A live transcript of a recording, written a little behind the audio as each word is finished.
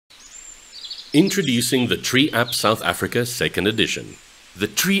Introducing the TreeApp South Africa 2nd Edition. The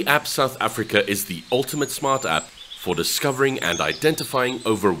TreeApp South Africa is the ultimate smart app for discovering and identifying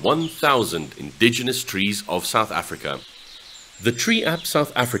over 1,000 indigenous trees of South Africa. The TreeApp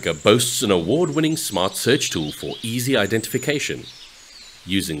South Africa boasts an award-winning smart search tool for easy identification,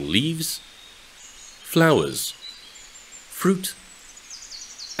 using leaves, flowers, fruit,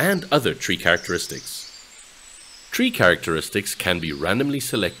 and other tree characteristics. Tree characteristics can be randomly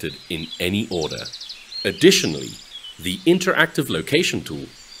selected in any order. Additionally, the interactive location tool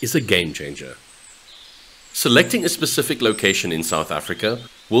is a game changer. Selecting a specific location in South Africa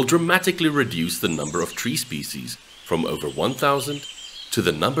will dramatically reduce the number of tree species from over 1,000 to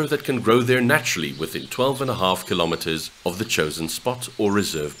the number that can grow there naturally within 12.5 kilometers of the chosen spot or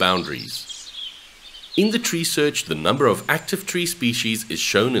reserve boundaries. In the tree search, the number of active tree species is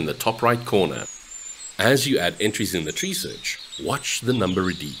shown in the top right corner. As you add entries in the tree search, watch the number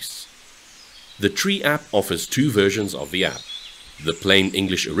reduce. The TreeApp offers two versions of the app, the plain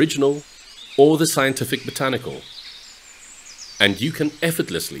English original or the scientific botanical, and you can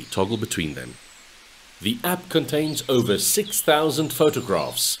effortlessly toggle between them. The app contains over 6,000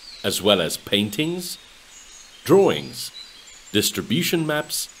 photographs, as well as paintings, drawings, distribution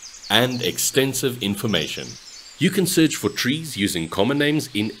maps, and extensive information. You can search for trees using common names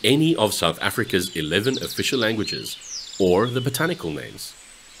in any of South Africa's 11 official languages, or the botanical names.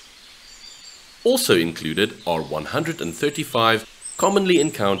 Also included are 135 commonly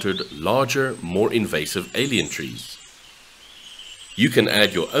encountered, larger, more invasive alien trees. You can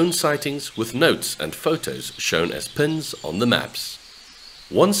add your own sightings with notes and photos shown as pins on the maps.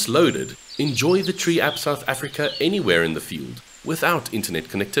 Once loaded, enjoy the TreeApp South Africa anywhere in the field without internet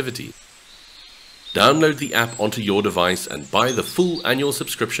connectivity. Download the app onto your device and buy the full annual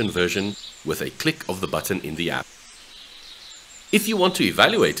subscription version with a click of the button in the app. If you want to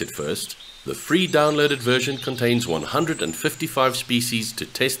evaluate it first, the free downloaded version contains 155 species to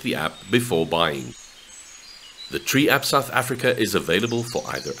test the app before buying. The TreeApp South Africa is available for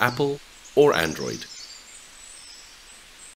either Apple or Android.